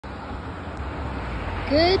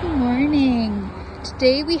Good morning.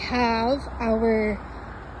 Today we have our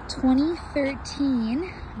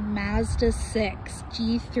 2013 Mazda 6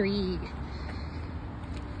 G3.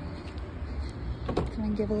 Come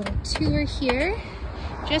and give a little tour here.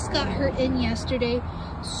 Just got her in yesterday.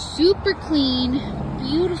 Super clean,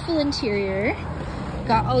 beautiful interior.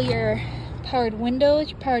 Got all your powered windows,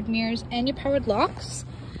 your powered mirrors, and your powered locks.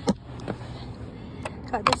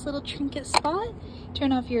 Got this little trinket spot.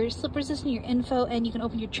 Turn off your slip resistant, your info, and you can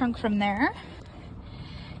open your trunk from there.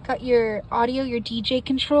 Got your audio, your DJ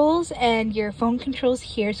controls, and your phone controls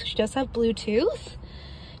here. So she does have Bluetooth.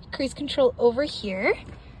 Cruise control over here.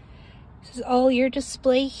 This is all your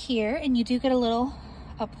display here, and you do get a little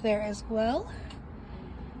up there as well.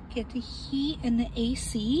 Get the heat and the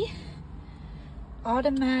AC.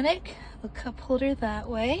 Automatic, the cup holder that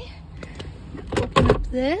way. Open up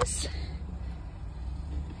this.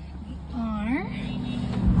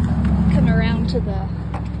 Come around to the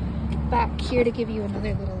back here to give you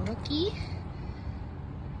another little looky.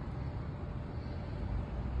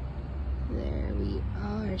 There we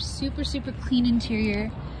are. Super clean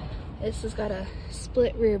interior. This has got a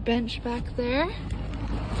split rear bench back there.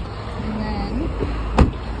 And then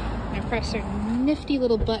I'm gonna press our nifty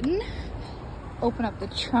little button. Open up the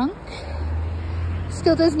trunk.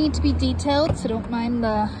 Still does need to be detailed, so don't mind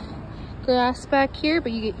the grass back here,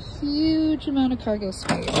 but you get huge amount of cargo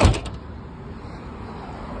space.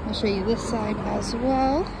 I'll show you this side as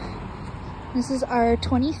well. This is our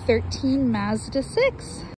 2013 Mazda 6.